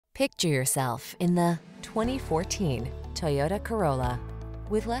Picture yourself in the 2014 Toyota Corolla.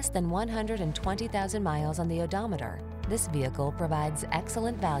 With less than 120,000 miles on the odometer, this vehicle provides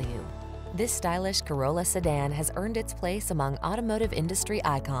excellent value. This stylish Corolla sedan has earned its place among automotive industry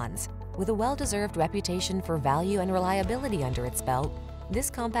icons. With a well-deserved reputation for value and reliability under its belt,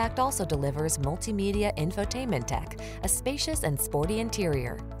 this compact also delivers multimedia infotainment tech, a spacious and sporty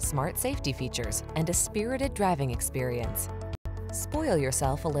interior, smart safety features, and a spirited driving experience. Spoil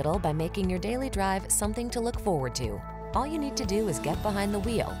yourself a little by making your daily drive something to look forward to. All you need to do is get behind the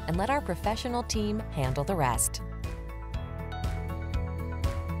wheel and let our professional team handle the rest.